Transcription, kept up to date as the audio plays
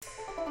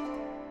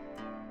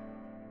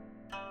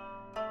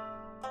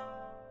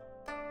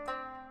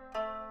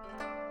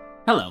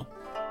Hello,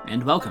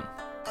 and welcome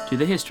to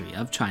the History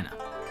of China.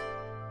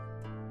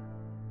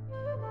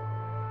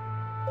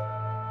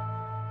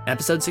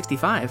 Episode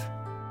 65,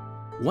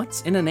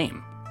 What's in a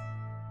Name?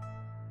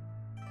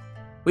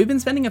 We've been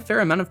spending a fair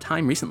amount of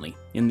time recently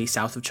in the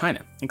south of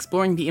China,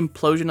 exploring the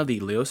implosion of the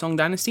Liu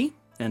dynasty,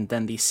 and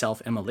then the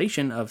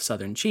self-immolation of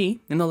southern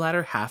Qi in the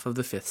latter half of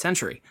the 5th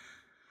century.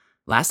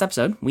 Last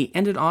episode, we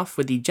ended off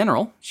with the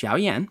general,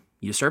 Xianwen,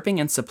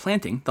 usurping and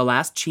supplanting the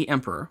last Qi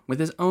emperor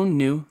with his own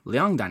new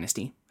Liang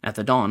dynasty at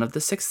the dawn of the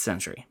 6th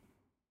century.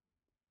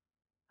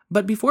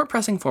 But before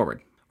pressing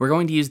forward, we're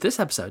going to use this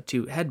episode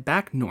to head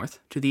back north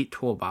to the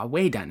Tuoba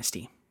Wei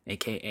dynasty,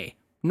 aka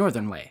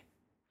Northern Wei.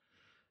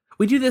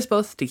 We do this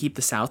both to keep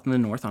the south and the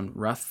north on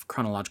rough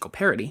chronological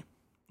parity,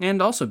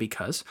 and also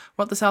because,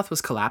 while the south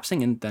was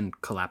collapsing and then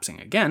collapsing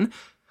again,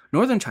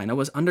 northern China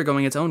was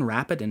undergoing its own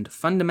rapid and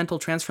fundamental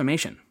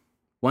transformation,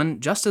 one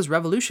just as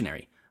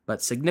revolutionary,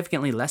 but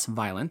significantly less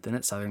violent than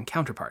its southern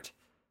counterpart.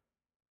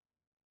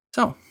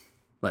 So,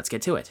 let's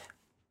get to it.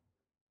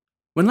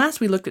 When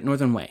last we looked at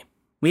Northern Wei,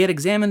 we had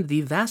examined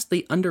the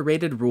vastly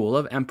underrated rule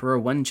of Emperor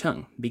Yuan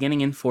Xun, beginning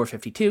in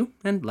 452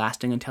 and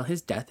lasting until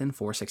his death in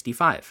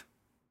 465,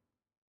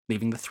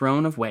 leaving the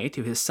throne of Wei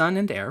to his son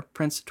and heir,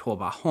 Prince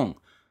Tuoba Hong,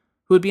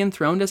 who would be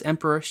enthroned as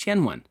Emperor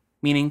Xianwen,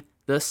 meaning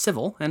the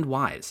civil and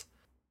wise.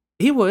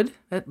 He would,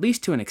 at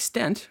least to an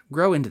extent,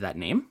 grow into that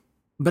name,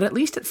 but at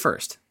least at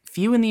first,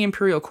 few in the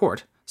imperial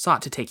court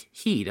sought to take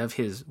heed of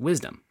his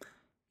wisdom.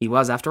 He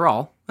was, after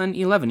all, an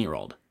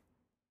 11-year-old.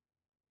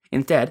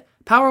 Instead,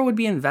 power would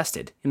be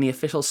invested in the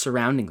officials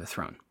surrounding the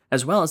throne,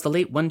 as well as the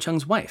late Yuan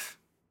Xun's wife,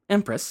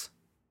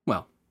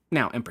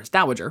 now Empress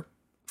Dowager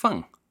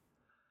Feng.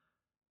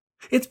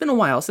 It's been a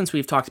while since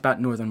we've talked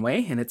about Northern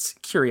Wei and its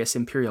curious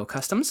imperial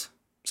customs,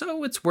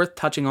 so it's worth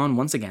touching on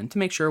once again to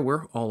make sure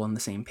we're all on the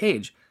same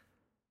page.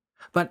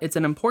 But it's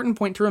an important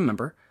point to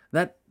remember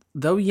that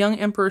though young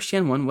Emperor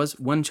Xianwen was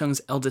Yuan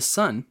Xun's eldest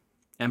son,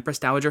 Empress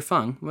Dowager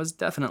Feng was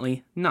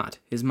definitely not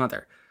his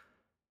mother.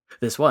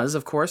 This was,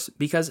 of course,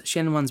 because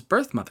Xianwen's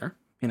birth mother,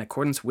 in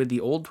accordance with the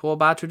old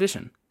Tuoba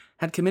tradition,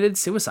 had committed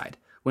suicide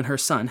when her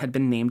son had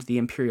been named the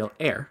imperial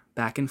heir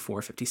back in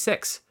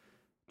 456,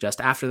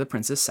 just after the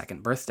prince's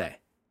second birthday.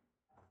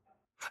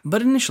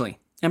 But initially,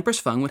 Empress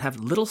Feng would have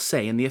little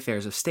say in the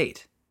affairs of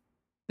state.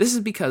 This is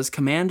because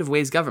command of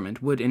Wei's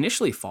government would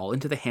initially fall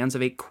into the hands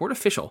of a court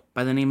official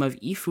by the name of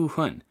Yifu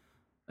Hun,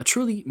 a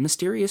truly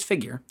mysterious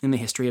figure in the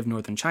history of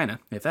northern China,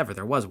 if ever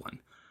there was one.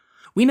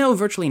 We know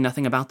virtually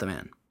nothing about the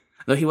man,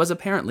 though he was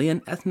apparently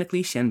an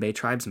ethnically Xianbei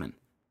tribesman.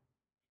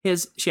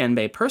 His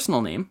Xianbei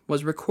personal name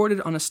was recorded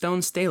on a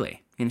stone stele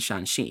in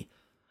Shanxi,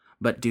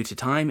 but due to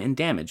time and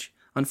damage,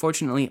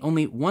 unfortunately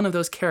only one of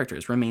those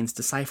characters remains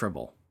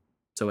decipherable.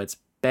 So it's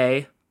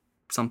Bei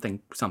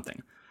something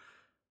something.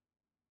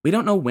 We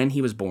don't know when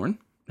he was born,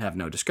 have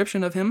no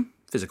description of him,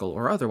 physical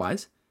or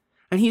otherwise,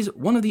 and he's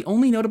one of the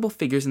only notable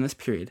figures in this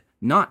period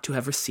not to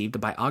have received a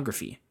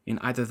biography in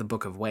either the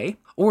Book of Wei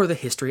or the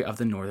history of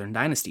the northern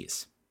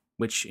dynasties,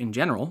 which in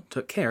general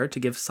took care to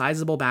give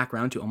sizable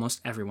background to almost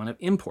everyone of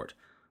import,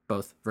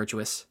 both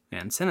virtuous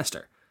and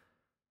sinister.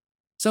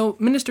 So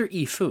Minister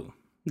Yifu,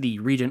 the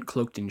regent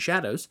cloaked in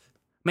shadows,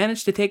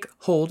 managed to take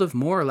hold of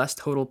more or less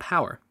total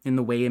power in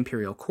the Wei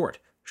imperial court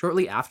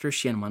shortly after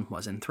Xianwen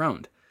was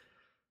enthroned,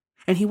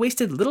 and he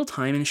wasted little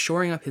time in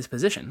shoring up his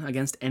position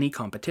against any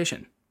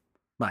competition,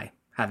 by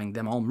having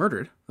them all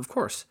murdered, of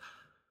course.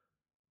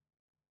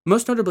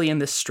 Most notably in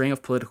this string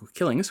of political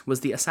killings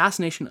was the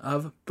assassination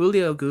of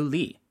Buliogu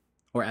Li,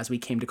 or as we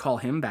came to call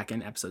him back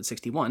in episode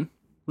 61,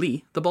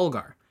 Li the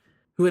Bulgar,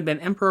 who had been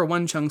Emperor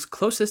Yuan Xun's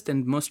closest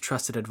and most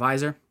trusted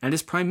advisor and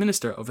his prime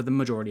minister over the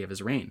majority of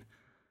his reign.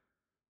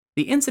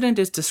 The incident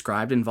is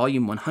described in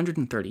volume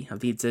 130 of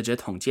the Zizhi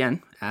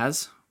Tongjian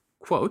as,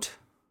 quote,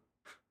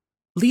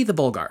 Li the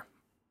Bulgar,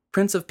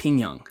 Prince of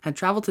Pingyang, had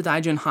traveled to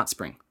Daijun Hot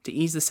Spring to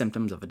ease the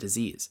symptoms of a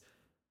disease.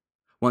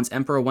 Once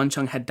Emperor Yuan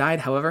Xun had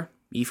died, however,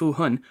 Yifu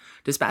Hun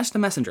dispatched a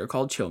messenger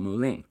called Qiu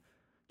Ling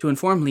to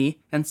inform Li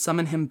and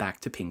summon him back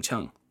to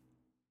Pingcheng.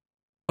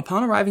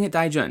 Upon arriving at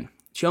Daijun,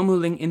 Qiu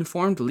Ling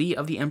informed Li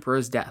of the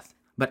emperor's death,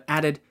 but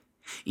added,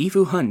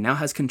 Yifu Hun now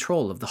has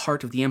control of the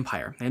heart of the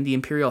empire and the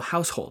imperial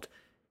household.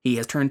 He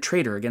has turned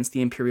traitor against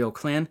the imperial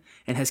clan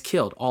and has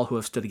killed all who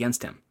have stood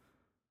against him.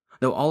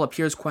 Though all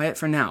appears quiet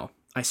for now,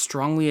 I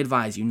strongly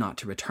advise you not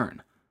to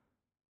return.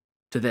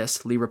 To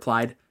this, Li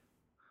replied,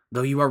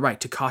 Though you are right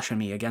to caution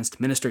me against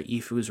Minister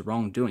Yifu's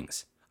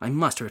wrongdoings, I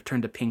must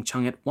return to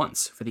Pingcheng at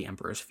once for the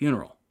emperor's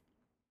funeral.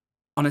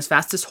 On his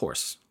fastest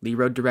horse, Li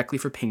rode directly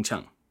for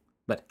Pingcheng,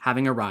 but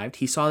having arrived,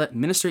 he saw that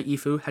Minister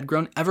Yifu had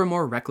grown ever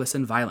more reckless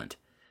and violent.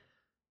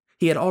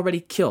 He had already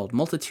killed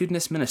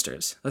multitudinous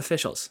ministers,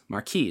 officials,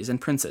 marquises, and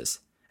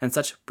princes, and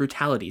such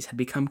brutalities had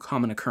become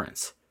common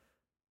occurrence.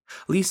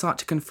 Li sought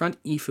to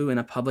confront Yifu in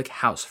a public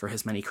house for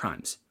his many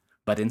crimes,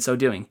 but in so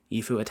doing,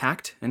 Yifu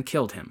attacked and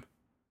killed him.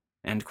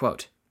 End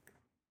quote.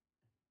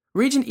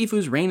 Regent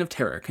Yifu's reign of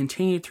terror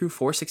continued through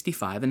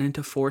 465 and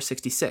into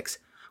 466,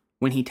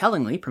 when he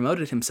tellingly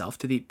promoted himself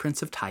to the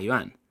Prince of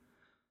Taiyuan.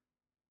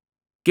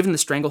 Given the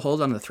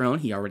stranglehold on the throne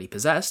he already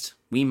possessed,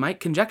 we might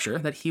conjecture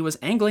that he was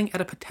angling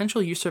at a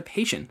potential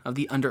usurpation of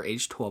the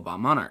underage Tuoba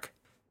monarch.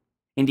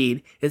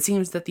 Indeed, it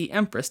seems that the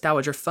Empress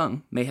Dowager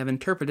Feng may have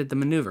interpreted the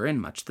maneuver in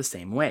much the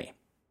same way.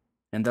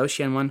 And though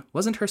Xianwen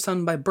wasn't her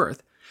son by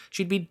birth,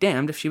 she'd be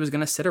damned if she was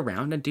going to sit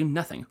around and do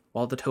nothing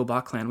while the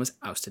Tuoba clan was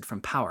ousted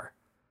from power.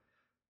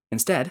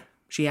 Instead,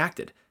 she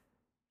acted.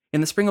 In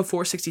the spring of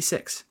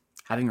 466,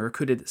 having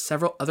recruited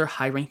several other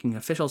high-ranking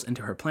officials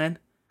into her plan,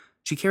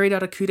 she carried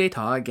out a coup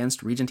d'etat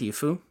against Regent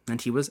Yifu,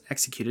 and he was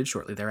executed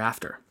shortly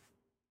thereafter.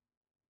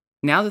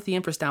 Now that the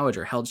Empress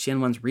Dowager held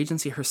Xianwen's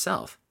regency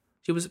herself,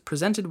 she was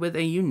presented with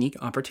a unique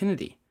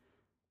opportunity.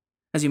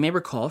 As you may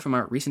recall from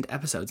our recent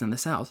episodes in the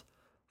south,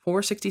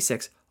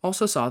 466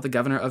 also saw the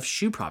governor of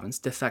Shu province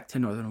defect to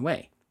Northern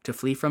Wei to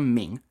flee from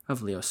Ming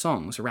of Liu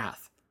Song's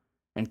wrath,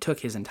 and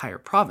took his entire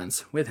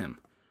province with him.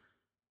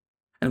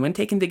 And when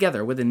taken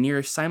together with the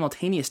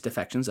near-simultaneous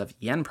defections of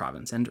Yan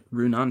province and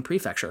Runan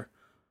prefecture,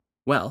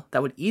 well,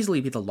 that would easily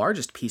be the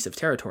largest piece of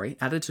territory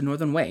added to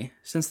Northern Wei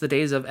since the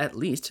days of at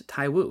least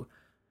Taiwu,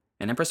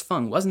 and Empress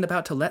Feng wasn't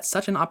about to let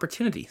such an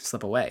opportunity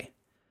slip away.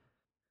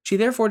 She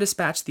therefore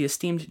dispatched the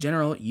esteemed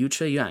General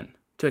Yuan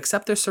to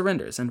accept their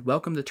surrenders and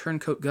welcome the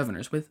turncoat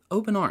governors with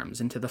open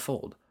arms into the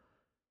fold.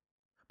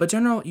 But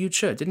General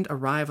Yuan didn't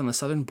arrive on the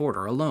southern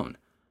border alone.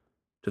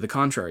 To the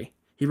contrary,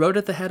 he rode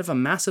at the head of a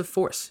massive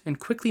force and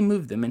quickly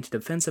moved them into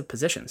defensive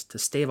positions to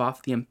stave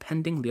off the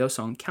impending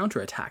Liusong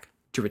counterattack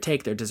to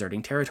retake their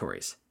deserting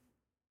territories.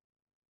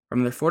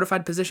 From their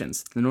fortified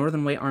positions, the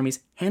Northern Wei armies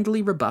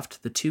handily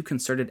rebuffed the two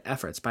concerted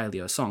efforts by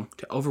Liu Song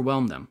to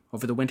overwhelm them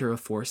over the winter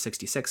of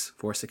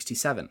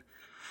 466-467.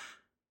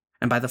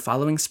 And by the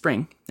following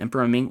spring,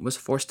 Emperor Ming was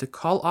forced to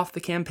call off the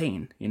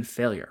campaign in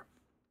failure.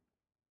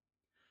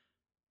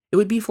 It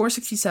would be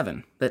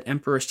 467 that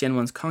Emperor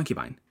Xianwen's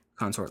concubine,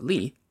 Consort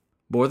Li,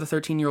 bore the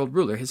 13-year-old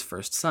ruler his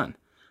first son,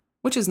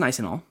 which is nice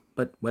and all,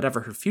 but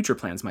whatever her future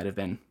plans might have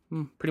been,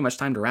 pretty much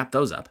time to wrap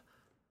those up.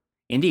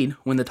 Indeed,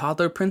 when the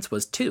toddler prince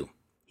was 2,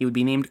 he would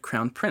be named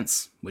Crown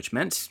Prince, which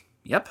meant,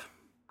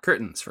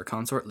 curtains for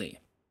Consort Li.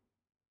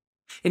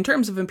 In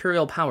terms of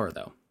imperial power,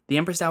 though, the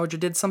Empress Dowager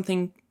did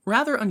something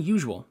rather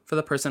unusual for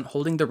the person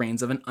holding the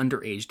reins of an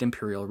underaged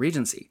imperial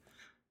regency.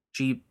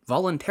 She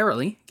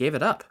voluntarily gave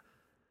it up.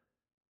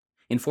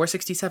 In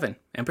 467,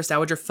 Empress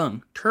Dowager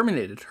Feng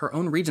terminated her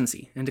own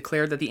regency and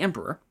declared that the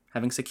emperor,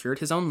 having secured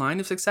his own line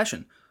of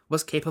succession,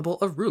 was capable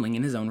of ruling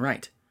in his own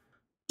right.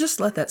 Just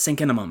let that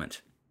sink in a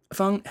moment.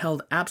 Feng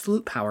held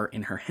absolute power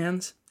in her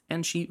hands,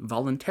 and she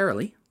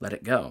voluntarily let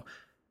it go.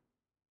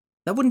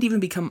 That wouldn't even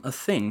become a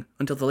thing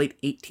until the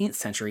late 18th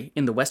century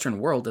in the Western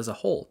world as a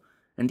whole,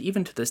 and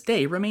even to this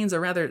day remains a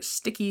rather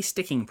sticky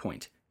sticking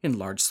point in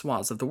large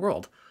swaths of the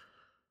world.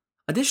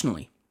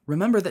 Additionally,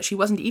 remember that she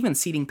wasn't even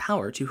ceding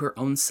power to her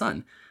own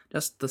son,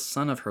 just the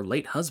son of her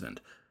late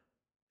husband.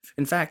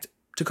 In fact,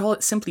 to call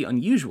it simply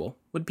unusual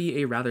would be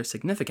a rather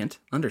significant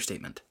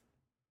understatement.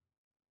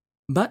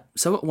 But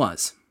so it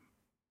was.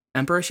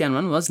 Emperor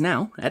Xianwen was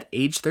now, at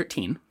age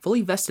 13,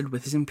 fully vested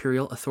with his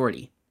imperial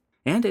authority,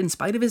 and in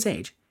spite of his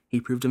age, he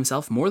proved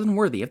himself more than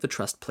worthy of the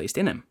trust placed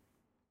in him.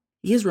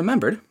 He is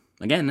remembered,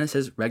 again as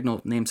his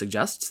regnal name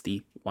suggests,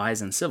 the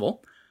wise and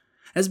civil,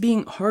 as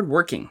being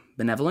hard-working,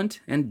 benevolent,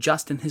 and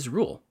just in his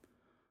rule,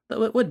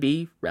 though it would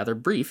be rather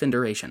brief in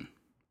duration.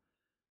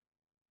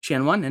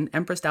 Xianwen and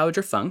Empress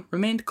Dowager Feng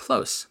remained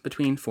close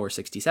between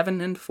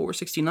 467 and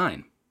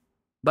 469.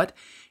 But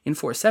in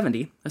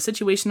 470, a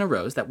situation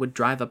arose that would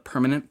drive a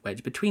permanent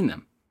wedge between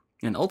them,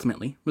 and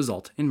ultimately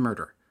result in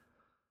murder.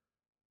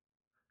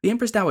 The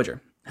Empress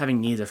Dowager, having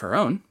needs of her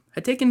own,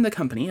 had taken the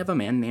company of a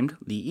man named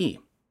Li Yi,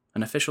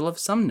 an official of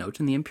some note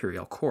in the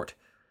imperial court.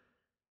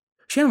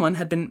 Xianwen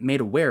had been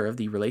made aware of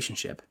the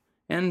relationship,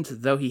 and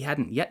though he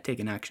hadn't yet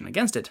taken action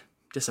against it,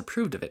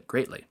 disapproved of it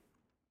greatly.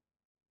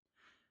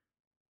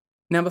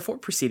 Now, before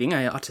proceeding,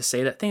 I ought to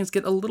say that things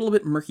get a little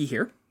bit murky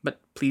here, but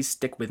please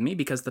stick with me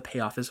because the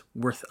payoff is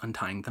worth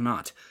untying the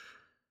knot.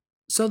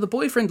 So the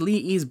boyfriend Li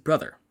Yi's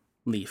brother,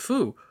 Li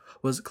Fu,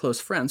 was close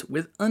friends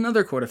with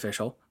another court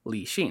official,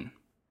 Li Xin.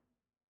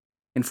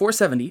 In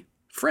 470,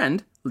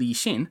 friend Li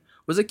Xin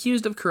was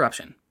accused of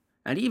corruption,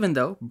 and even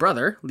though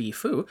brother Li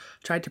Fu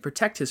tried to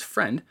protect his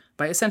friend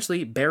by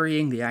essentially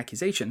burying the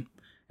accusation,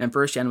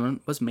 Emperor Xianwen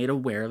was made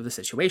aware of the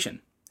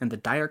situation and the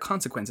dire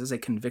consequences a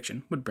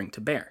conviction would bring to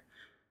bear.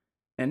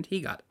 And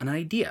he got an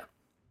idea.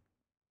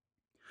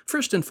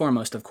 First and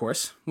foremost, of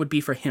course, would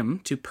be for him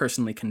to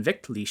personally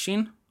convict Li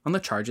Xin on the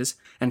charges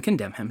and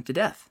condemn him to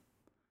death.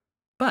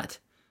 But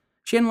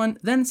Xianwen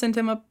then sent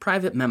him a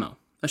private memo,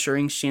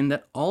 assuring Xin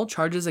that all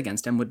charges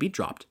against him would be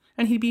dropped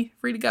and he'd be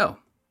free to go,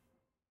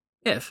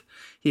 if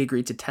he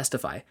agreed to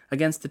testify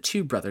against the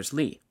two brothers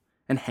Li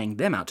and hang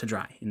them out to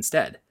dry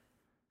instead.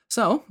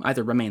 So,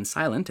 either remain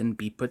silent and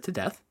be put to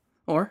death,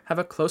 or have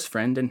a close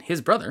friend and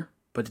his brother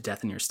put to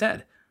death in your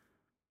stead.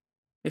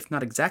 If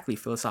not exactly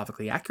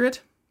philosophically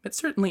accurate, it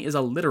certainly is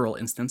a literal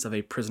instance of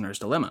a prisoner's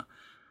dilemma.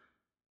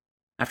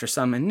 After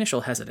some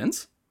initial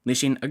hesitance, Li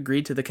Xin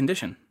agreed to the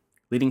condition,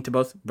 leading to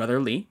both Brother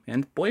Li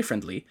and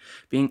Boyfriend Li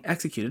being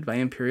executed by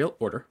imperial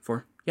order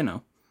for,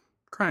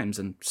 crimes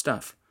and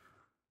stuff.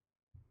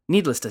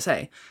 Needless to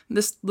say,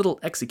 this little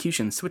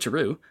execution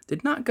switcheroo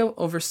did not go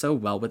over so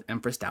well with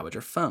Empress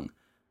Dowager Feng.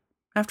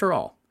 After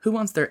all, who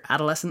wants their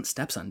adolescent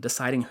stepson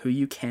deciding who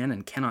you can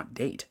and cannot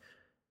date?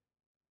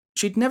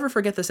 She'd never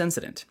forget this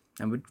incident,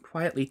 and would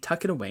quietly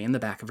tuck it away in the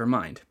back of her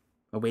mind,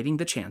 awaiting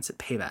the chance at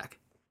payback.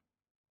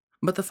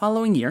 But the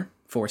following year,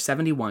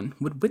 471,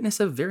 would witness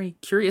a very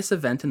curious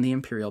event in the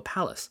imperial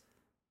palace.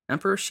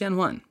 Emperor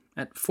Xianwen,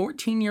 at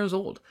 14 years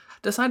old,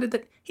 decided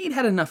that he'd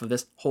had enough of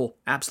this whole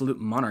absolute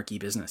monarchy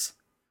business.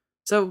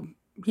 So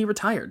he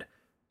retired,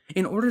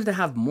 in order to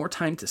have more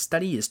time to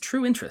study his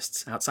true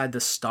interests outside the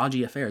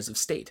stodgy affairs of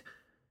state.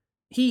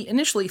 He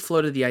initially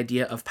floated the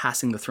idea of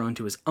passing the throne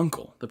to his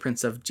uncle, the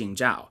Prince of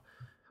Jingzhou,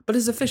 but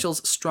his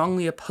officials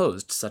strongly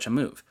opposed such a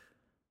move.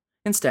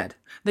 Instead,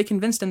 they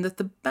convinced him that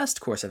the best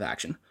course of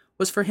action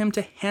was for him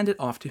to hand it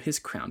off to his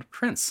crowned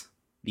prince,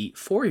 the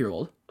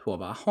 4-year-old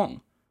Tuoba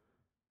Hong.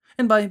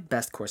 And by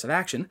best course of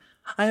action,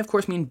 I of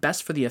course mean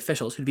best for the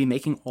officials who'd be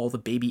making all the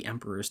baby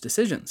emperor's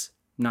decisions,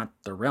 not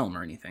the realm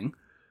or anything.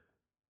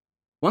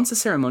 Once the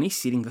ceremony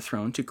seating the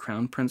throne to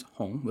Crown Prince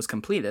Hong was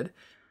completed,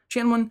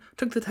 Xianwen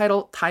took the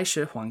title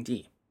Taishi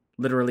Huangdi,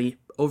 literally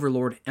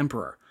Overlord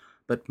Emperor,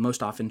 but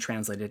most often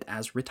translated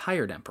as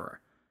Retired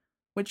Emperor,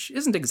 which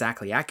isn't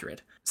exactly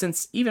accurate,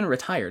 since even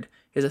retired,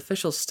 his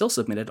officials still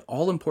submitted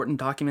all important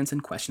documents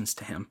and questions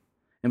to him,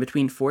 and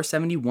between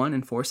 471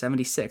 and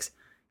 476,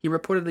 he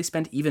reportedly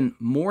spent even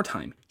more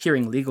time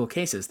hearing legal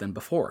cases than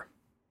before.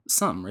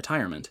 Some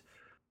retirement.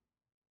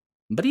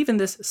 But even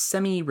this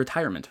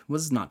semi-retirement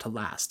was not to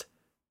last.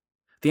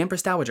 The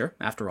Empress Dowager,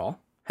 after all,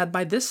 had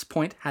by this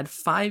point had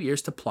 5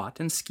 years to plot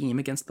and scheme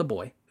against the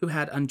boy who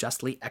had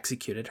unjustly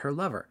executed her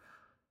lover.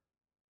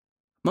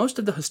 Most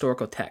of the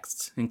historical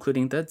texts,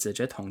 including the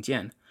Zizhi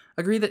Tongjian,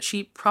 agree that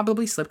she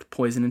probably slipped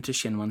poison into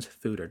Xianwen's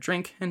food or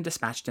drink and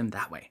dispatched him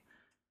that way.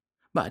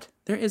 But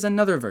there is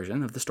another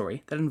version of the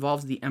story that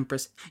involves the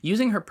Empress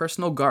using her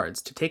personal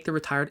guards to take the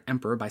retired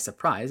emperor by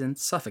surprise and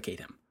suffocate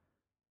him.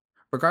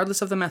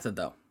 Regardless of the method,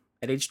 though,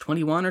 at age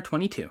 21 or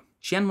 22,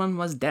 Xianwen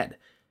was dead,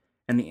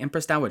 and the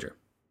Empress Dowager,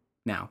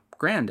 now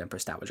Grand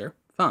Empress Dowager,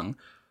 Feng,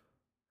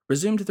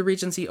 resumed the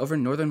regency over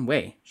Northern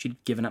Wei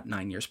she'd given up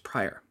 9 years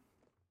prior.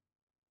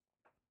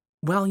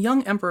 While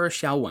young Emperor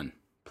Xianwen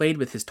played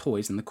with his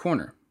toys in the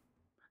corner,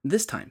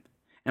 this time,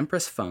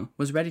 Empress Feng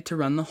was ready to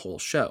run the whole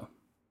show.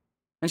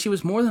 And she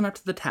was more than up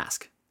to the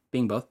task,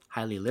 being both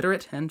highly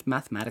literate and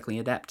mathematically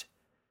adept.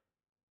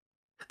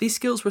 These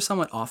skills were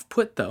somewhat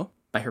off-put, though,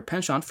 by her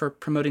penchant for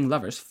promoting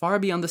lovers far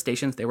beyond the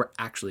stations they were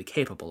actually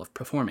capable of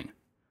performing,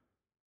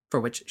 for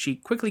which she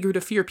quickly grew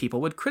to fear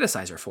people would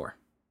criticize her for.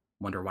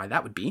 Wonder why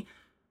that would be.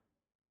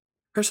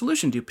 Her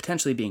solution to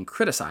potentially being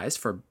criticized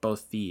for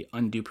both the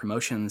undue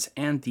promotions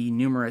and the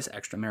numerous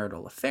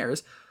extramarital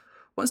affairs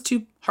was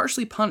to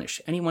harshly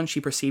punish anyone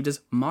she perceived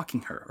as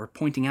mocking her or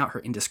pointing out her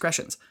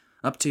indiscretions,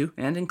 up to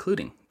and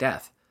including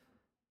death.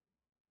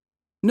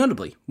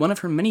 Notably, one of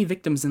her many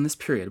victims in this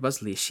period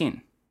was Li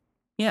Xin.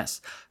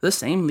 Yes, the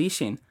same Li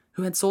Xin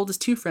who had sold his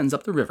 2 friends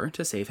up the river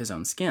to save his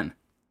own skin.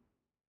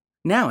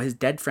 Now his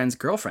dead friend's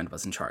girlfriend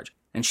was in charge,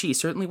 and she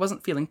certainly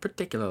wasn't feeling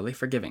particularly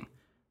forgiving.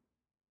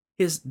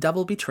 His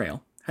double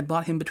betrayal had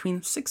bought him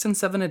between 6 and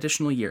 7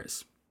 additional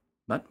years,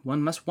 but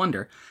one must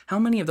wonder how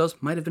many of those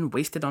might have been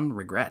wasted on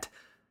regret.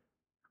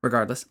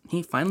 Regardless,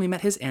 he finally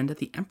met his end at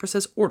the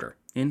Empress's order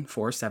in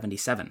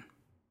 477.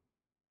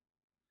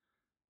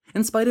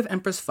 In spite of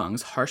Empress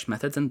Feng's harsh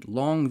methods and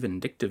long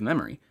vindictive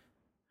memory,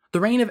 the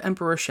reign of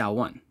Emperor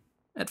Xianwen,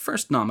 at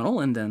first nominal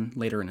and then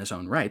later in his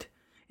own right,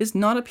 is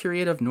not a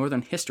period of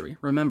northern history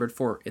remembered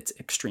for its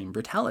extreme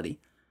brutality.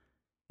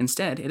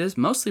 Instead, it is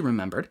mostly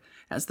remembered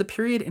as the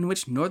period in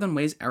which Northern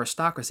Wei's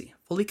aristocracy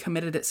fully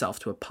committed itself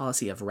to a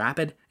policy of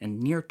rapid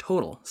and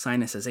near-total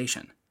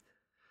Sinicization.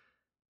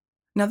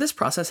 Now, this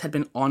process had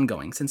been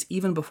ongoing since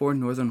even before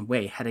Northern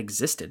Wei had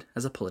existed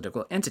as a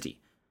political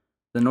entity.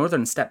 The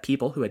Northern Steppe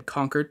people who had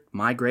conquered,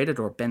 migrated,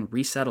 or been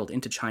resettled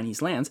into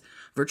Chinese lands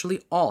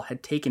virtually all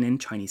had taken in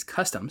Chinese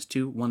customs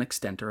to one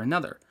extent or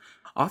another,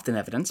 often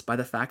evidenced by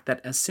the fact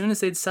that as soon as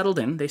they'd settled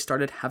in, they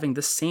started having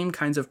the same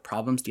kinds of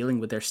problems dealing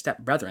with their steppe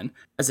brethren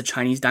as the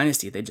Chinese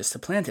dynasty they'd just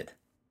supplanted.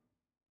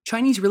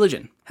 Chinese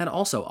religion had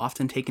also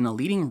often taken a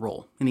leading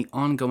role in the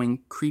ongoing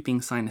creeping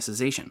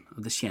Sinicization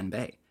of the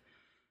Xianbei.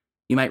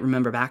 You might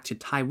remember back to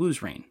Tai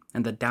Wu's reign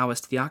and the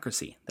Taoist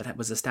theocracy that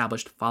was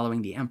established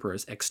following the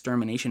emperor's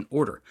extermination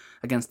order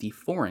against the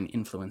foreign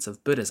influence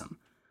of Buddhism.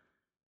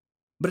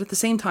 But at the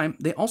same time,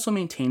 they also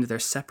maintained their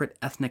separate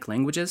ethnic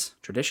languages,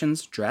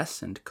 traditions,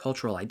 dress, and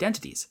cultural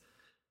identities.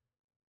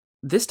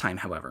 This time,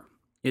 however,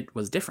 it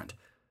was different.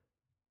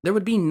 There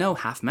would be no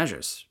half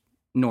measures,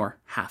 nor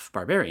half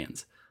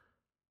barbarians.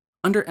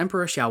 Under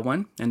Emperor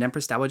Xianwen and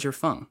Empress Dowager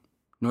Feng,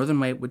 Northern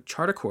Wei would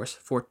chart a course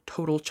for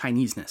total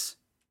Chineseness,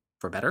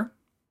 for better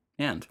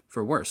and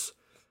for worse.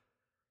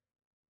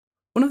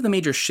 One of the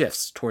major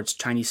shifts towards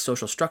Chinese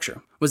social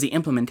structure was the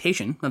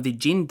implementation of the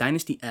Jin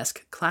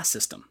dynasty-esque class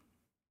system.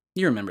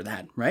 You remember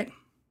that, right?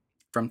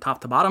 From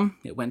top to bottom,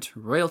 it went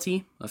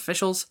royalty,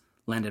 officials,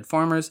 landed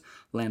farmers,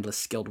 landless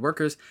skilled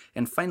workers,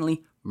 and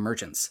finally,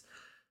 merchants.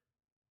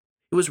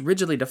 It was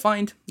rigidly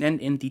defined and,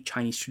 in the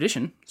Chinese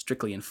tradition,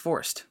 strictly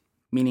enforced,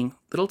 meaning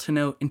little to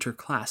no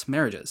interclass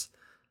marriages.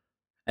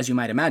 As you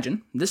might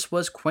imagine, this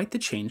was quite the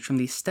change from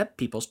the steppe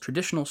people's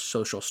traditional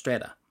social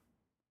strata.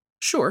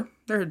 Sure,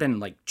 there had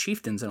been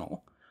chieftains and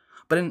all,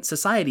 but in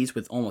societies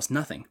with almost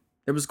nothing,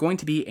 there was going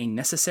to be a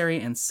necessary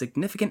and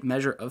significant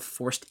measure of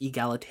forced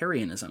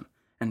egalitarianism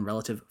and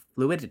relative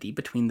fluidity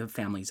between the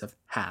families of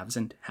haves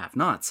and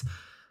have-nots.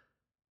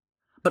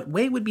 But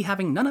Wei would be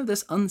having none of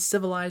this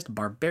uncivilized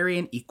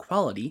barbarian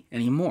equality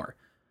anymore.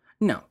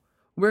 No,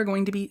 we're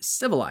going to be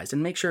civilized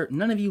and make sure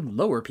none of you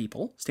lower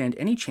people stand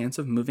any chance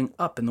of moving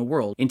up in the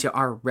world into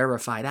our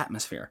rarefied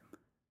atmosphere.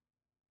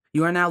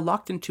 You are now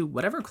locked into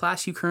whatever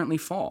class you currently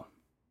fall.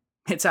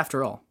 It's,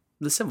 after all,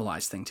 the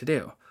civilized thing to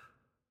do.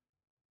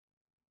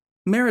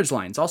 Marriage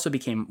lines also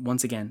became,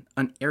 once again,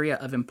 an area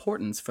of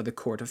importance for the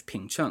court of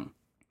Pingcheng.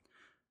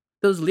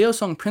 Those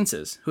Liaosong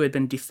princes who had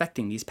been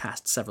defecting these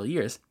past several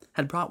years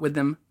had brought with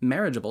them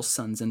marriageable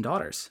sons and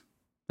daughters,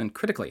 and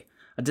critically,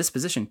 a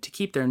disposition to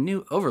keep their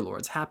new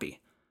overlords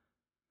happy.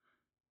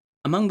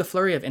 Among the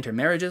flurry of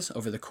intermarriages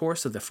over the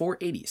course of the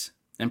 480s,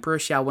 Emperor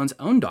Xiaowen's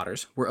own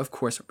daughters were of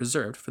course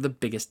reserved for the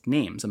biggest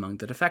names among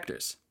the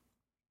defectors.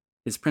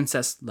 His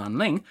princess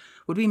Lanling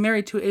would be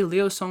married to a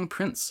Liaosong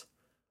prince,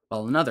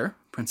 while another,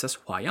 Princess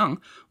Huayang,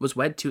 was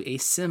wed to a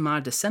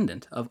Sima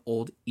descendant of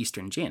old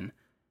Eastern Jin.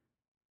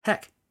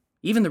 Heck,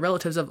 even the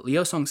relatives of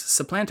Liaosong's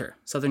supplanter,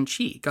 Southern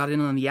Qi, got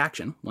in on the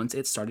action once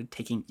it started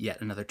taking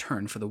yet another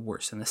turn for the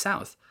worse in the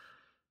south.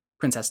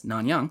 Princess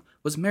Nanyang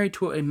was married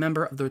to a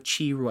member of the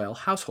Qi royal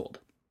household.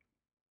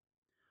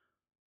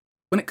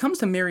 When it comes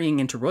to marrying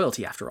into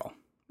royalty, after all,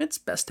 it's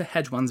best to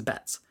hedge one's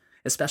bets,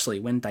 especially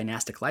when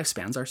dynastic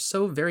lifespans are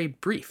so very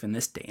brief in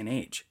this day and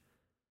age.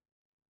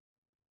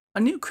 A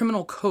new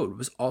criminal code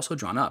was also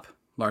drawn up,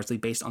 largely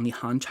based on the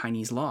Han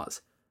Chinese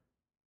laws.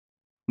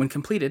 When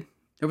completed,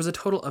 there was a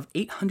total of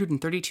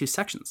 832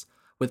 sections,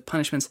 with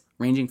punishments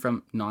ranging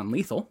from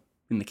non-lethal,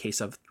 in the case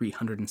of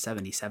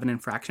 377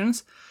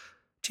 infractions,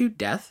 to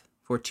death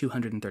for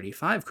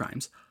 235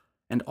 crimes,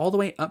 and all the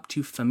way up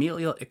to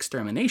familial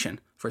extermination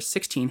for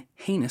 16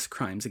 heinous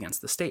crimes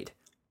against the state.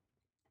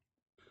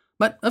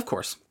 But, of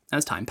course,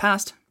 as time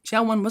passed,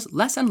 Xiaowen was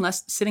less and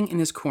less sitting in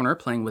his corner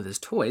playing with his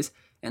toys,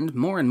 and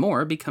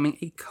more becoming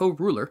a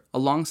co-ruler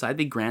alongside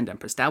the Grand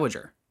Empress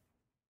Dowager.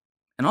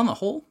 And on the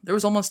whole, there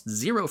was almost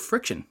zero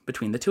friction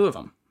between the two of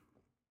them.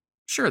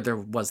 Sure, there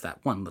was that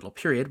one little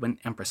period when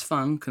Empress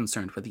Feng,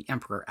 concerned with the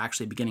emperor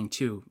actually beginning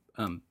to,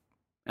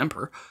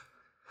 emperor,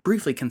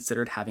 briefly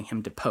considered having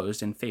him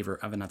deposed in favor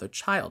of another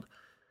child.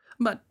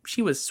 But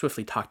she was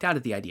swiftly talked out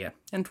of the idea,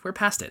 and we're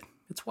past it.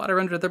 It's water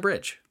under the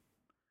bridge.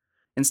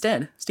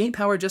 Instead, state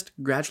power just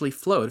gradually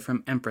flowed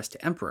from empress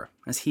to emperor,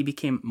 as he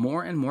became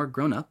more and more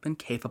grown up and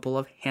capable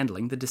of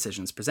handling the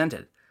decisions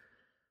presented.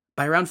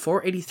 By around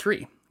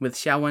 483, with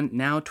Xiaowen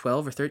now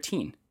 12 or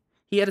 13,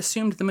 he had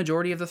assumed the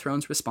majority of the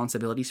throne's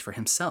responsibilities for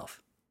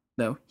himself,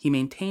 though he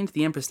maintained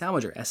the Empress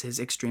Dowager as his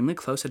extremely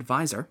close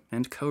advisor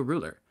and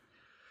co-ruler.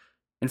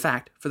 In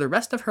fact, for the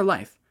rest of her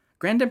life,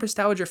 Grand Empress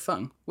Dowager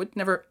Feng would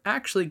never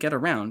actually get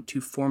around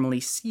to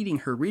formally ceding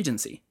her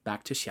regency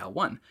back to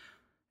Xiaowen,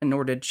 and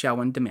nor did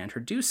Xiaowen demand her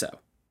do so.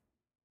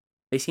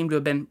 They seem to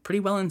have been pretty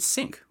well in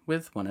sync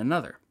with one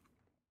another.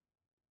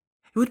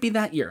 It would be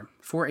that year,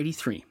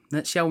 483,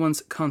 that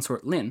Xiaowen's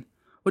consort Lin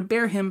would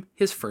bear him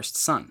his first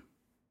son,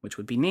 which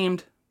would be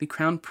named the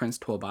Crown Prince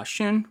Tuoba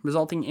Xun,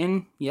 resulting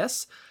in,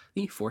 yes,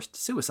 the forced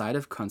suicide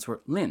of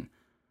consort Lin,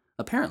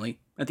 apparently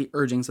at the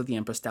urgings of the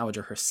Empress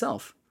Dowager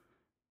herself,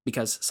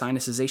 because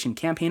sinicization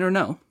campaign or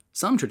no,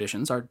 some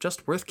traditions are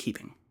just worth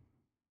keeping.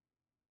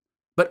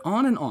 But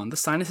on and on the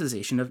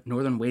sinicization of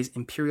Northern Wei's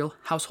imperial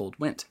household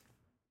went.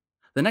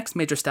 The next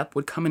major step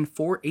would come in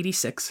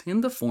 486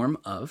 in the form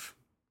of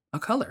a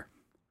color.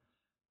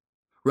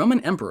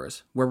 Roman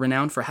emperors were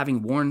renowned for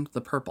having worn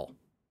the purple,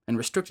 and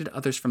restricted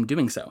others from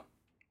doing so,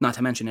 not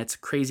to mention its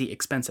crazy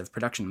expensive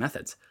production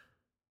methods.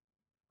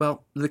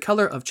 Well, the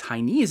color of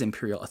Chinese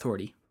imperial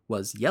authority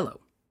was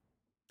yellow.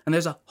 And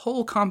there's a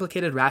whole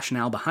complicated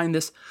rationale behind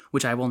this,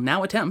 which I will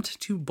now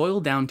attempt to boil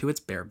down to its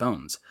bare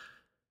bones.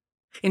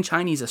 In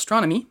Chinese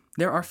astronomy,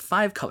 there are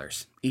 5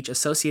 colors, each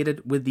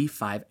associated with the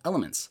 5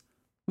 elements: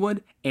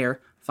 wood,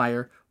 air,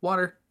 fire,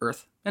 water,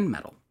 earth, and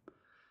metal.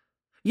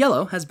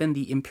 Yellow has been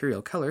the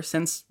imperial color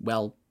since,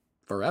 well,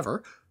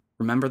 forever.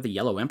 Remember the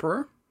Yellow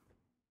Emperor?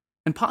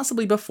 And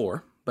possibly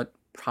before, but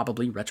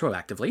probably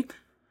retroactively,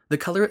 the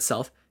color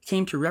itself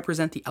came to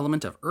represent the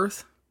element of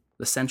earth,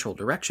 the central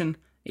direction,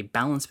 a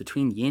balance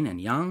between yin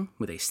and yang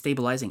with a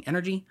stabilizing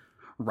energy,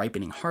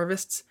 ripening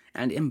harvests,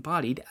 and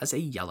embodied as a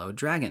yellow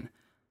dragon.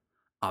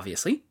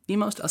 Obviously, the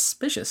most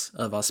auspicious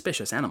of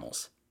auspicious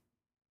animals.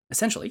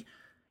 Essentially,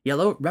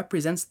 yellow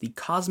represents the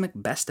cosmic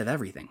best of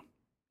everything.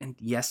 And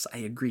yes, I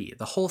agree,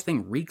 the whole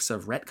thing reeks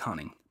of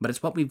retconning, but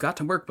it's what we've got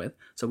to work with,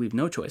 so we've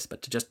no choice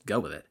but to just go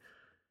with it.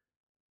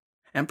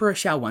 Emperor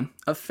Xianwen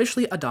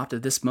officially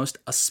adopted this most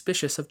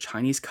auspicious of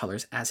Chinese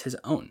colors as his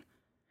own,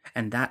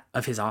 and that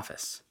of his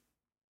office.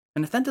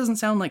 And if that doesn't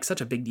sound like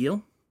such a big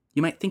deal,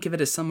 you might think of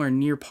it as somewhere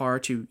near par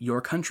to your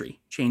country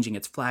changing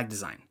its flag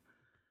design.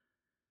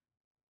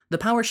 The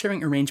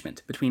power-sharing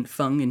arrangement between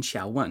Feng and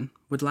Xianwen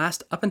would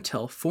last up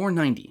until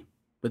 490,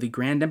 with the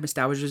Grand Empress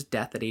Dowager's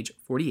death at age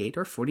 48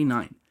 or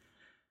 49.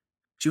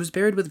 She was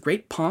buried with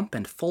great pomp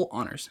and full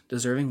honors,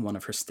 deserving one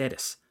of her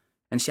status,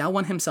 and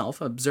Xianwen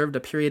himself observed a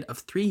period of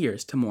 3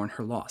 years to mourn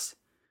her loss,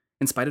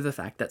 in spite of the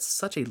fact that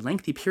such a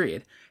lengthy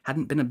period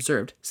hadn't been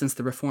observed since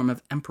the reform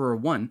of Emperor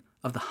Hun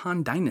of the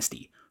Han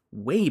Dynasty,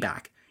 way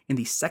back in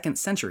the 2nd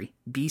century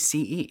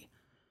BCE.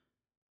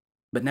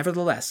 But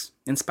nevertheless,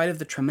 in spite of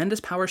the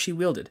tremendous power she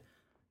wielded,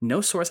 no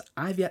source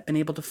I've yet been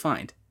able to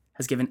find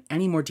has given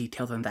any more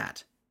detail than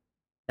that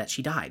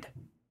she died.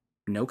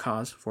 No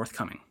cause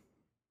forthcoming.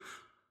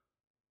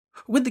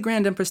 With the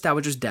Grand Empress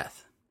Dowager's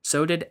death,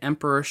 so did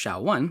Emperor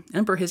Xianwen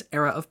enter his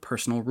era of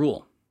personal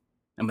rule.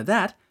 And with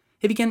that,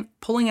 he began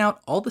pulling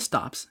out all the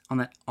stops on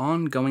that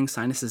ongoing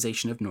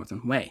Sinicization of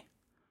Northern Wei.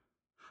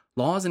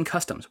 Laws and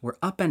customs were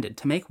upended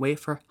to make way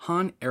for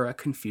Han-era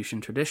Confucian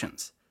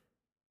traditions.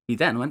 He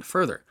then went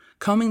further,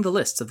 combing the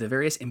lists of the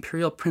various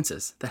imperial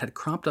princes that had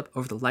cropped up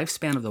over the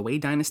lifespan of the Wei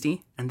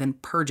dynasty and then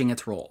purging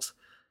its rolls.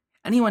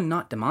 Anyone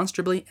not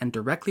demonstrably and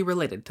directly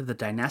related to the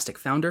dynastic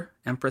founder,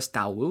 Empress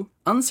Xuanwu,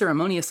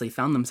 unceremoniously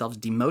found themselves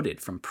demoted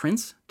from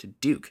prince to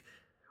duke,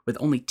 with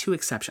only 2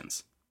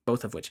 exceptions,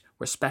 both of which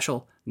were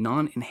special,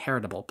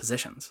 non-inheritable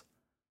positions.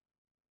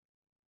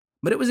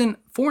 But it was in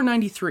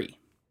 493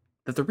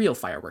 that the real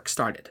fireworks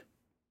started.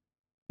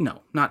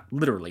 No, not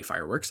literally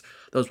fireworks.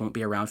 Those won't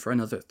be around for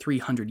another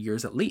 300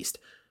 years at least.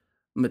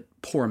 But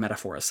poor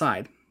metaphor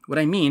aside, what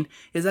I mean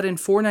is that in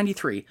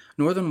 493,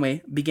 Northern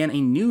Wei began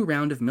a new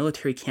round of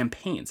military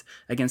campaigns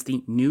against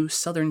the new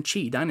Southern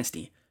Qi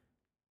dynasty,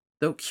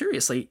 though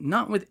curiously,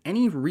 not with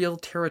any real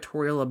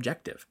territorial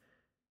objective.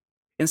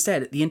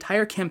 Instead, the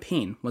entire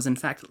campaign was in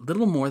fact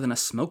little more than a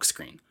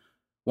smokescreen,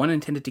 one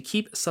intended to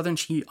keep Southern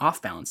Qi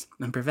off balance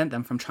and prevent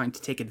them from trying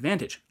to take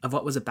advantage of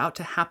what was about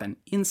to happen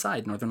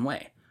inside Northern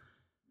Wei.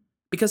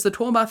 Because the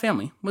Tuoba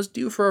family was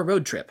due for a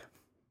road trip.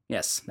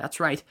 Yes, that's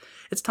right,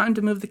 it's time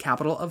to move the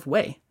capital of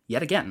Wei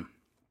yet again.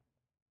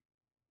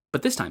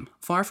 But this time,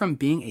 far from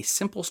being a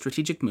simple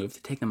strategic move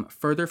to take them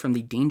further from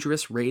the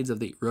dangerous raids of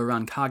the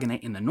Rouran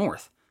Khaganate in the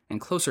north and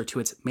closer to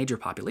its major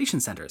population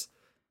centers,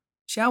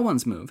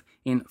 Xiaowen's move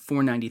in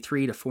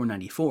 493 to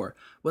 494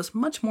 was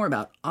much more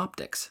about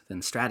optics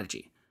than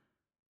strategy.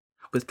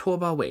 With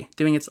Tuoba Wei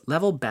doing its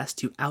level best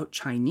to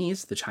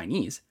out-Chinese the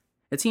Chinese,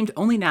 it seemed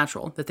only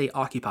natural that they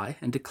occupy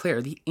and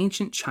declare the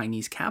ancient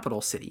Chinese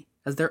capital city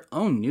as their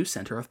own new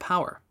center of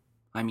power.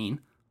 I mean,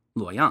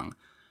 Luoyang.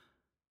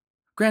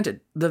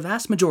 Granted, the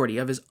vast majority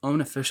of his own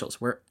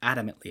officials were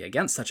adamantly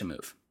against such a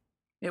move.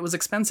 It was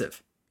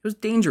expensive. It was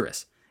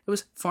dangerous. It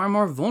was far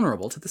more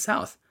vulnerable to the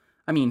south.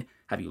 I mean,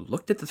 have you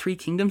looked at the Three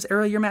Kingdoms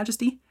era, Your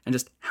Majesty, and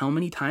just how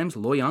many times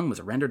Luoyang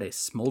was rendered a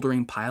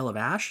smoldering pile of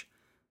ash?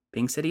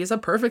 Ping City is a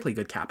perfectly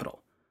good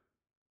capital.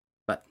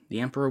 But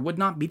the emperor would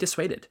not be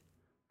dissuaded.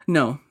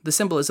 No, the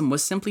symbolism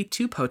was simply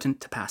too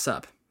potent to pass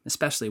up,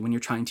 especially when you're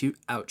trying to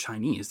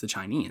out-Chinese the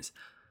Chinese.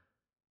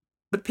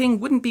 But Ping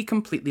wouldn't be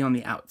completely on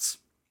the outs.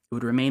 It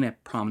would remain a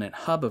prominent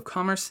hub of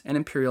commerce and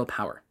imperial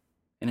power,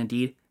 and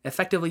indeed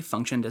effectively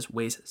functioned as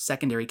Wei's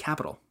secondary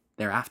capital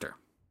thereafter.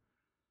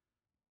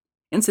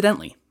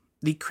 Incidentally,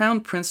 the Crown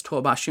Prince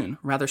Tuoba Hong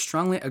rather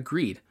strongly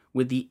agreed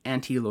with the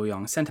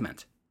anti-Luoyang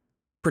sentiment,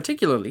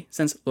 particularly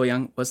since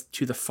Luoyang was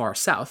to the far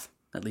south,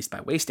 at least by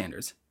Wei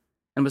standards,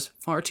 and was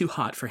far too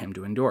hot for him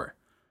to endure.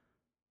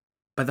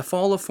 By the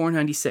fall of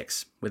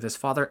 496, with his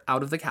father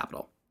out of the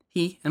capital,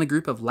 he and a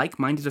group of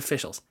like-minded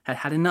officials had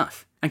had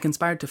enough and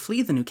conspired to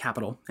flee the new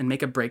capital and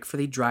make a break for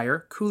the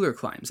drier, cooler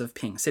climes of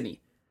Ping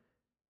City.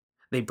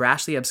 They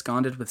brashly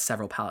absconded with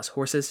several palace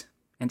horses,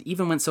 and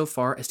even went so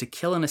far as to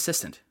kill an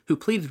assistant who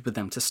pleaded with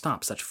them to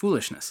stop such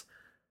foolishness.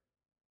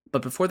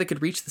 But before they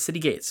could reach the city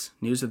gates,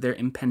 news of their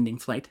impending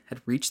flight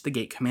had reached the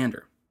gate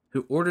commander,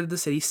 who ordered the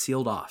city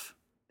sealed off,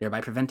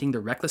 thereby preventing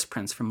the reckless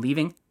prince from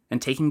leaving and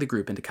taking the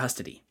group into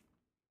custody.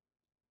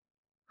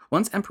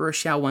 Once Emperor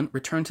Xiaowen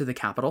returned to the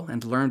capital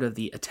and learned of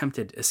the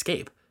attempted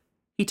escape,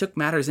 he took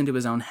matters into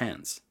his own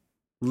hands.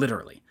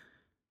 Literally.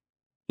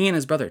 He and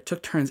his brother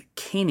took turns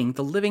caning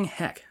the living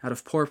heck out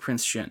of poor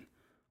Prince Xun,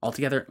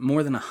 altogether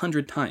more than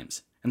 100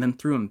 times, and then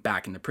threw him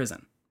back into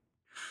prison.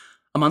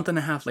 A month and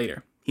a half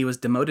later, he was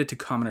demoted to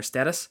commoner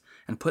status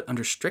and put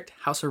under strict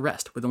house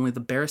arrest with only the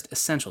barest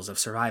essentials of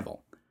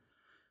survival.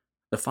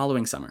 The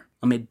following summer,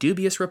 amid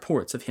dubious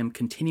reports of him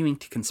continuing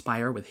to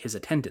conspire with his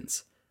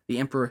attendants, the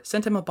emperor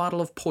sent him a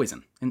bottle of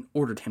poison and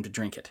ordered him to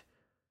drink it.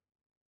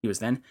 He was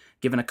then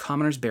given a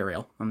commoner's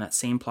burial on that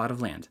same plot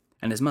of land,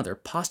 and his mother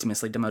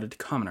posthumously demoted to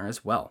commoner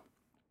as well.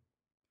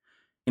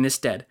 In his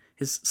stead,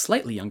 his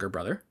slightly younger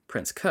brother,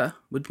 Prince Ke,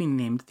 would be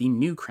named the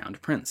new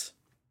crowned prince.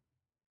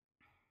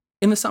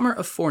 In the summer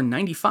of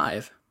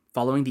 495,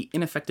 following the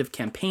ineffective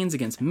campaigns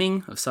against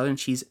Ming of Southern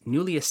Qi's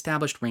newly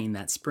established reign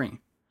that spring,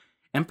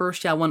 Emperor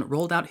Xiawen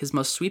rolled out his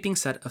most sweeping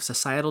set of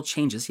societal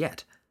changes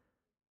yet.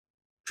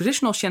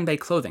 Traditional Xianbei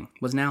clothing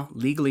was now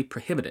legally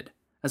prohibited,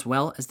 as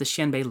well as the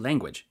Xianbei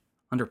language,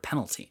 under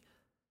penalty.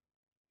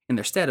 In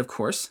their stead, of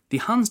course, the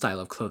Han style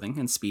of clothing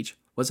and speech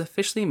was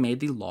officially made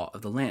the law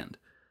of the land.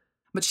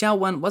 But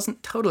Xiawen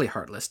wasn't totally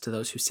heartless to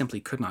those who simply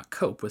could not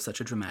cope with such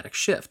a dramatic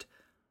shift.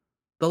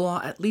 The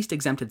law at least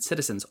exempted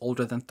citizens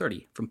older than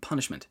 30 from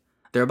punishment,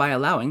 thereby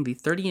allowing the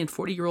 30 and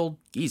 40-year-old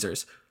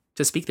geezers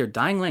to speak their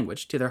dying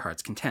language to their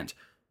heart's content.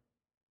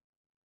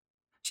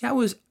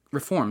 Xiaowu's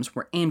reforms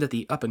were aimed at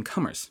the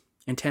up-and-comers,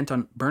 intent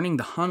on burning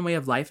the Han way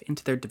of life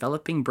into their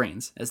developing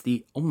brains as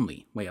the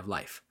only way of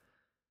life.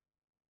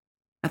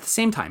 At the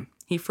same time,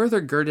 he further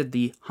girded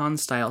the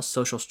Han-style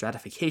social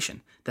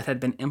stratification that had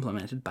been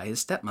implemented by his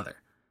stepmother,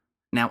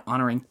 now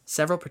honoring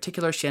several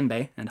particular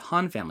Xianbei and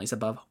Han families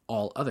above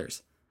all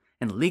others,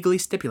 and legally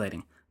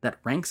stipulating that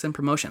ranks and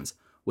promotions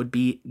would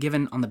be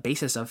given on the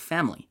basis of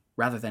family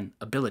rather than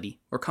ability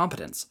or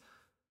competence.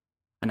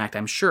 An act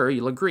I'm sure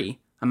you'll agree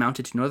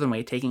amounted to Northern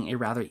Wei taking a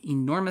rather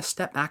enormous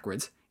step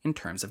backwards in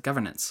terms of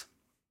governance.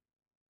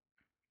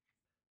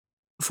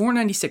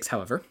 496,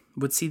 however,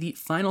 would see the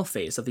final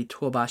phase of the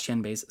Tuoba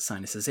Xianbei's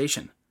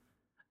sinicization,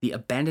 the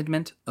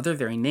abandonment of their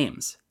very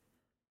names.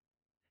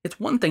 It's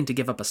one thing to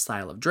give up a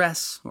style of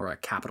dress, or a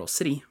capital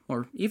city,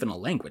 or even a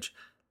language,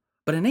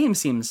 but a name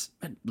seems,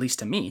 at least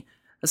to me,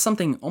 as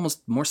something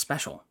almost more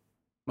special,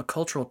 a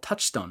cultural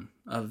touchstone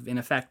of, in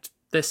effect,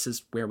 this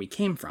is where we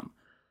came from.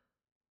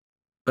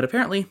 But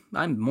apparently,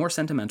 I'm more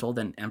sentimental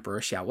than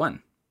Emperor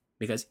Xiawen,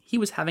 because he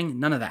was having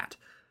none of that.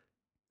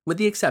 With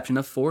the exception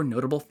of 4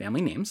 notable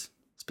family names,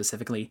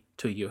 specifically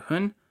Yifu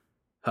Hun,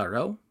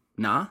 Hero,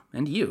 Na,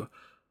 and Yu,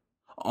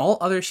 all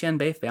other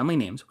Xianbei family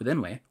names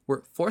within Wei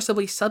were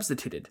forcibly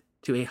substituted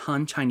to a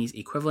Han Chinese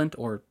equivalent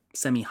or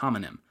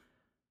semi-homonym.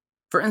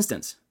 For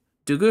instance,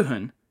 Dugu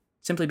Hun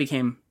simply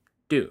became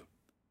Du,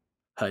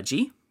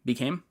 Heji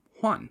became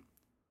Huan,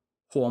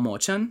 Huo Mo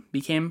Chen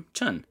became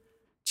Chen,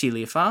 Qi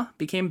Li Fa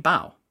became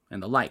Bao,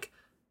 and the like.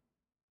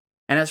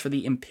 And as for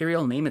the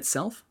imperial name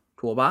itself,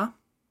 Tuoba,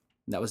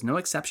 that was no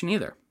exception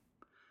either.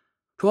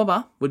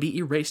 Tuoba would be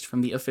erased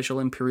from the official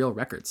imperial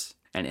records,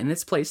 and in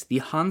its place the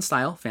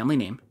Han-style family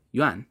name,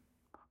 Yuan,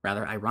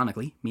 rather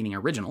ironically meaning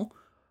original,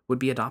 would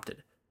be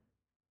adopted.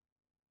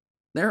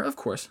 There, of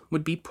course,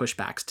 would be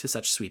pushbacks to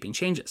such sweeping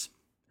changes,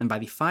 and by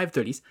the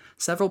 530s,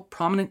 several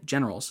prominent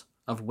generals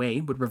of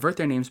Wei would revert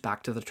their names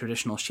back to the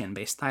traditional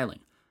Xianbei styling.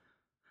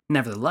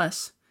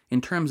 Nevertheless, in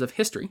terms of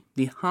history,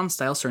 the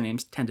Han-style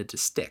surnames tended to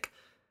stick,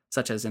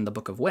 such as in the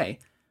Book of Wei,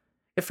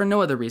 if for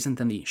no other reason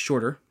than the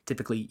shorter,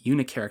 typically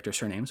unicharacter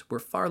surnames were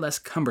far less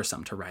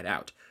cumbersome to write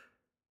out.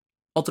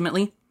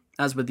 Ultimately,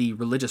 as with the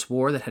religious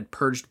war that had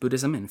purged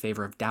Buddhism in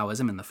favor of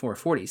Taoism in the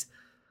 440s,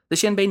 the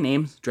Xianbei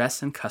names,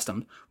 dress, and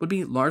custom would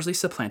be largely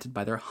supplanted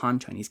by their Han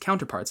Chinese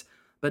counterparts,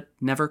 but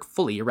never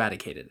fully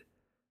eradicated.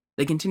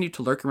 They continued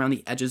to lurk around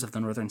the edges of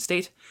the northern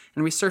state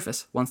and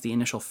resurface once the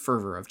initial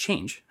fervor of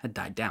change had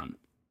died down.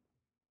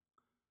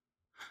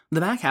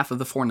 The back half of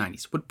the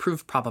 490s would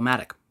prove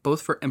problematic,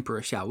 both for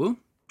Emperor Xiaowu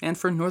and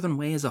for Northern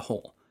Wei as a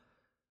whole.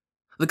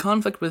 The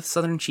conflict with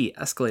southern Qi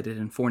escalated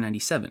in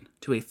 497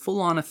 to a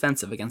full-on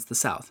offensive against the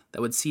south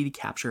that would see the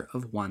capture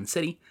of Wan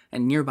City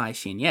and nearby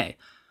Xinye,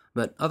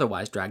 but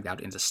otherwise dragged out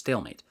into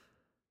stalemate.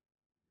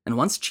 And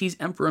once Qi's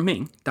Emperor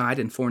Ming died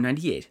in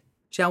 498,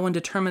 Xiaowen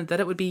determined that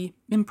it would be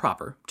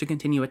improper to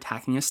continue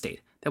attacking a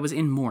state that was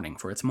in mourning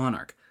for its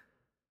monarch,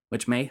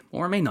 which may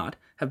or may not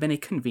have been a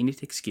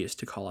convenient excuse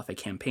to call off a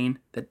campaign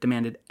that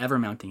demanded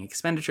ever-mounting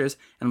expenditures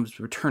and was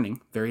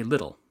returning very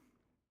little.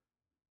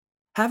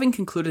 Having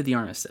concluded the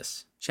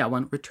armistice,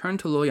 Xiaowen returned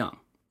to Luoyang,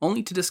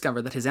 only to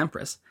discover that his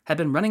empress had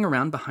been running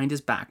around behind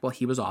his back while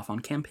he was off on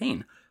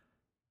campaign.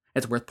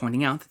 It's worth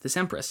pointing out that this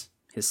empress,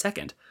 his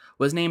second,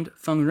 was named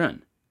Feng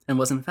Run, and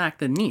was in fact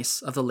the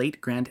niece of the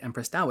late Grand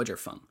Empress Dowager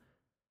Feng.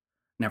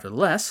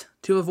 Nevertheless,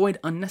 to avoid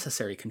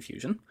unnecessary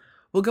confusion,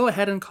 we'll go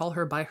ahead and call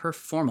her by her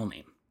formal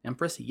name,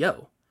 Empress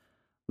You,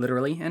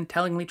 literally and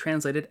tellingly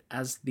translated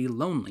as the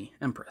Lonely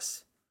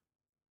Empress.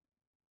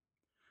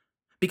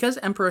 Because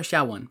Emperor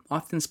Xiaowen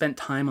often spent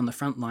time on the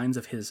front lines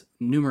of his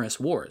numerous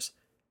wars,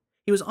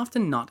 he was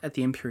often not at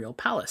the imperial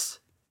palace.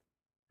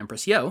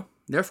 Empress You,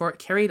 therefore,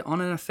 carried on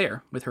an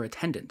affair with her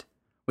attendant,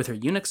 with her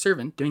eunuch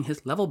servant doing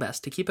his level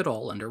best to keep it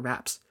all under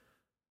wraps.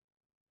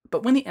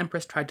 But when the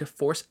empress tried to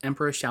force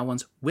Emperor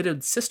Xiaowen's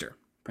widowed sister,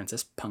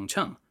 Princess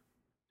Pengcheng,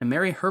 to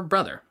marry her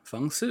brother,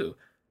 Feng Su,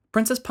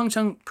 Princess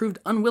Pengcheng proved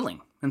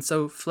unwilling and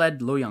so fled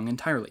Luoyang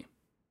entirely.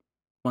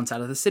 Once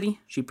out of the city,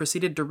 she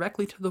proceeded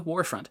directly to the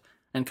war front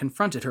and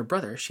confronted her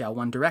brother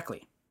Xiaowen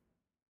directly,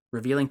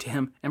 revealing to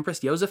him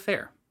Empress You's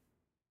affair.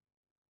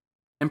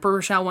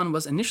 Emperor Xiaowen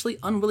was initially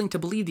unwilling to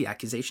believe the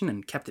accusation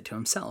and kept it to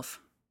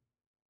himself.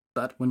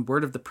 But when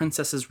word of the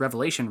princess's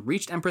revelation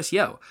reached Empress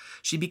You,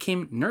 she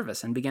became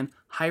nervous and began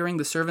hiring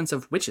the servants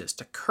of witches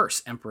to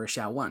curse Emperor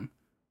Xiaowen,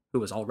 who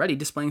was already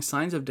displaying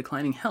signs of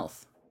declining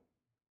health.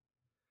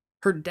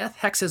 Her death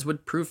hexes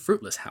would prove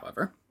fruitless,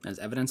 however, as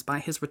evidenced by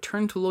his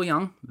return to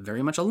Luoyang,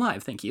 very much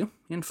alive, thank you,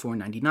 in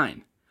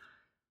 499.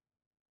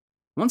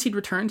 Once he'd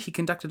returned, he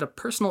conducted a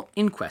personal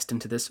inquest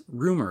into this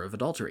rumor of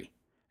adultery,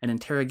 and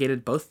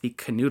interrogated both the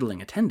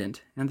canoodling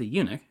attendant and the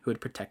eunuch who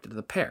had protected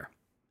the pair,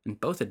 and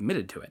both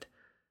admitted to it.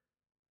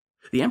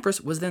 The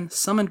empress was then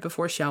summoned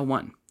before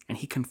Xianwen, and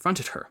he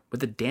confronted her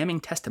with a damning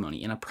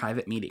testimony in a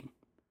private meeting.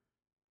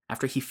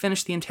 After he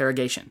finished the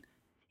interrogation,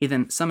 he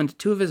then summoned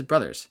two of his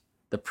brothers,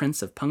 the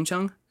Prince of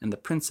Pengcheng and the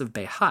Prince of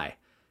Beihai,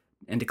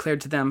 and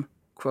declared to them,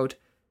 quote,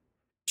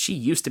 "She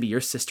used to be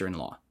your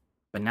sister-in-law,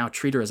 but now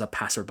treat her as a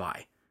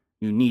passerby.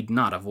 You need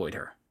not avoid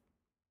her."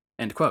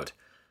 End quote.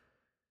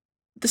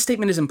 This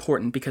statement is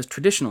important because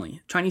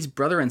traditionally, Chinese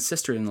brother and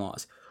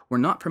sister-in-laws were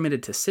not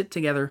permitted to sit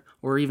together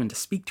or even to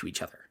speak to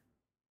each other.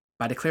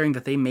 By declaring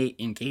that they may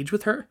engage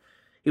with her,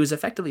 he was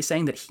effectively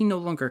saying that he no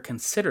longer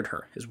considered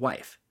her his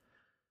wife.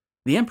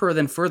 The emperor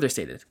then further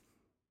stated,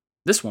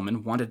 "This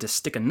woman wanted to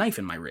stick a knife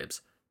in my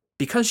ribs.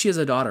 Because she is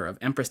a daughter of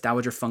Empress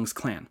Dowager Feng's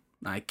clan,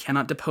 I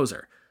cannot depose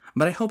her,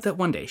 but I hope that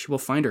one day she will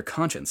find her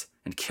conscience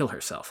and kill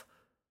herself.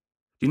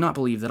 Do not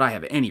believe that I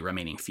have any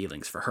remaining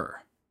feelings for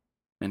her."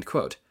 End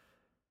quote.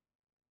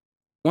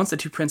 Once the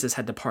two princes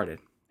had departed,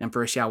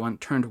 Emperor Xianwen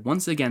turned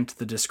once again to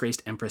the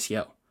disgraced Empress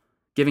You,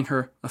 giving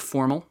her a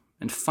formal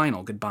and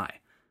final goodbye,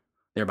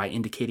 thereby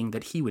indicating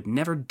that he would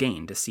never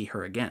deign to see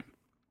her again.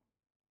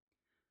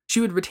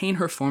 She would retain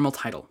her formal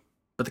title,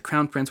 but the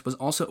crown prince was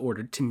also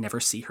ordered to never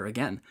see her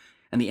again,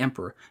 and the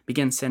emperor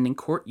began sending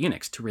court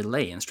eunuchs to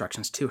relay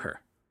instructions to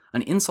her,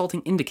 an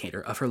insulting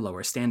indicator of her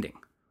lower standing.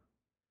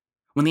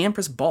 When the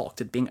empress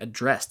balked at being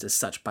addressed as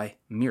such by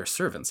mere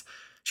servants,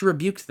 she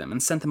rebuked them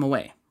and sent them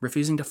away,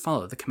 refusing to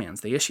follow the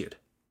commands they issued.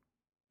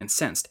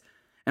 Incensed,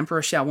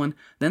 Emperor Xianwen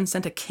then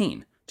sent a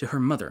cane to her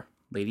mother,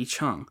 Lady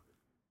Chang,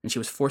 and she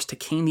was forced to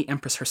cane the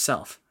empress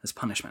herself as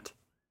punishment.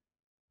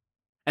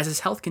 As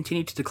his health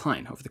continued to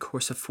decline over the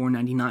course of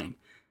 499,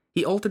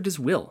 he altered his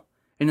will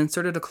and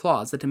inserted a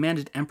clause that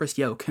demanded Empress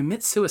You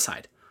commit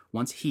suicide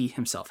once he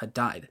himself had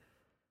died.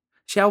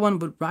 Xianwen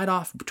would ride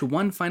off to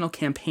one final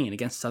campaign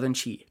against southern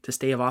Qi to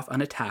stave off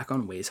an attack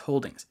on Wei's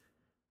holdings,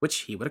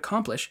 which he would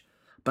accomplish,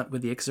 but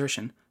with the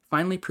exertion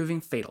finally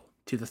proving fatal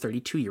to the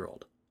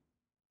 32-year-old.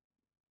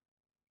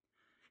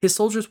 His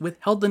soldiers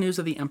withheld the news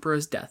of the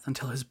emperor's death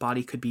until his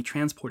body could be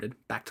transported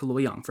back to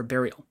Luoyang for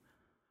burial,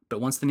 but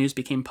once the news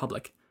became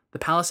public, the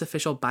palace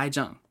official Bai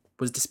Zheng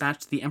was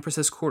dispatched to the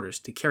empress's quarters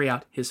to carry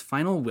out his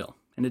final will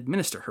and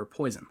administer her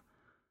poison.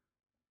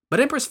 But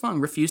Empress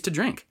Feng refused to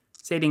drink,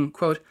 stating,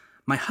 quote,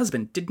 "My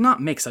husband did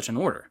not make such an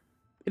order.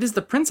 It is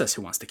the princess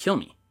who wants to kill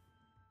me."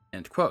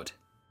 End quote.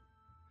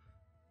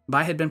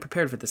 Bai had been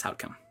prepared for this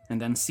outcome,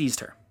 and then seized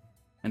her,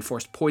 and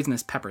forced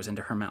poisonous peppers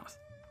into her mouth,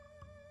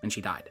 and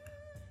she died.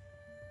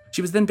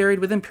 She was then buried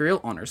with imperial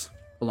honors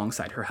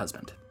alongside her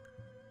husband.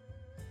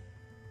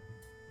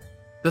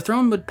 The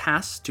throne would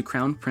pass to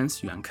Crown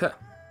Prince Yuan Ke,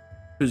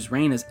 whose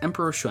reign as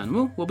Emperor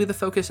Xuanwu will be the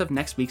focus of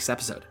next week's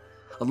episode,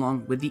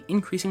 along with the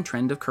increasing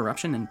trend of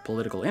corruption and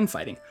political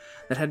infighting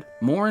that had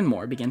more and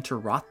more begun to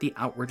rot the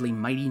outwardly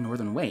mighty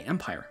Northern Wei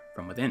Empire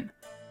from within.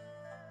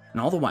 And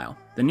all the while,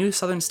 the new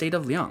southern state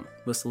of Liang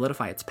will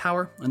solidify its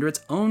power under its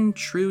own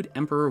shrewd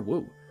Emperor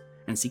Wu,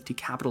 and seek to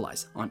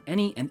capitalize on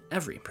any and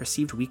every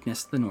perceived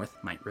weakness the North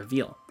might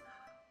reveal.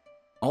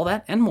 All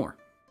that and more,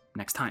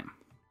 next time.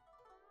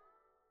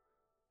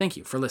 Thank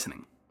you for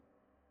listening.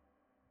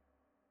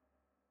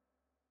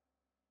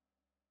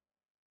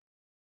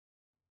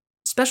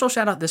 Special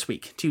shout out this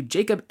week to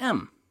Jacob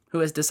M., who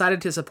has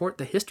decided to support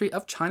the history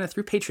of China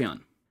through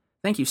Patreon.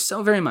 Thank you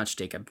so very much,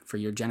 Jacob, for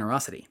your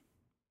generosity.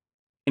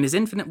 In his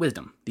infinite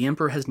wisdom, the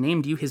Emperor has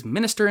named you his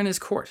minister in his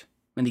court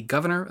and the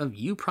governor of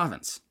Yu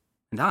Province,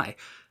 and I,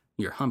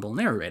 your humble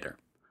narrator,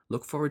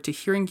 look forward to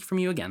hearing from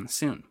you again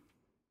soon.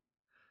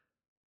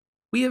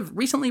 We have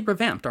recently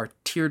revamped our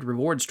tiered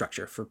reward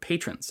structure for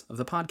patrons of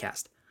the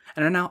podcast,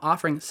 and are now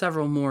offering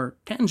several more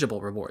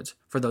tangible rewards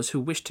for those who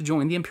wish to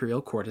join the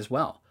Imperial Court as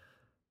well.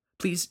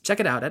 Please check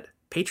it out at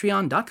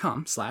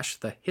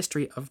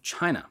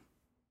patreon.com/thehistoryofchina,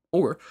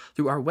 or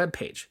through our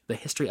webpage,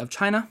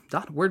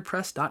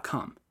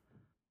 thehistoryofchina.wordpress.com.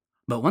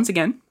 But once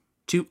again,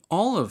 to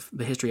all of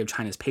the History of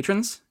China's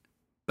patrons,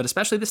 but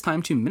especially this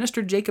time to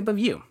Minister Jacob of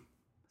Yu,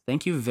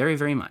 thank you very,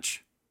 very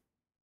much.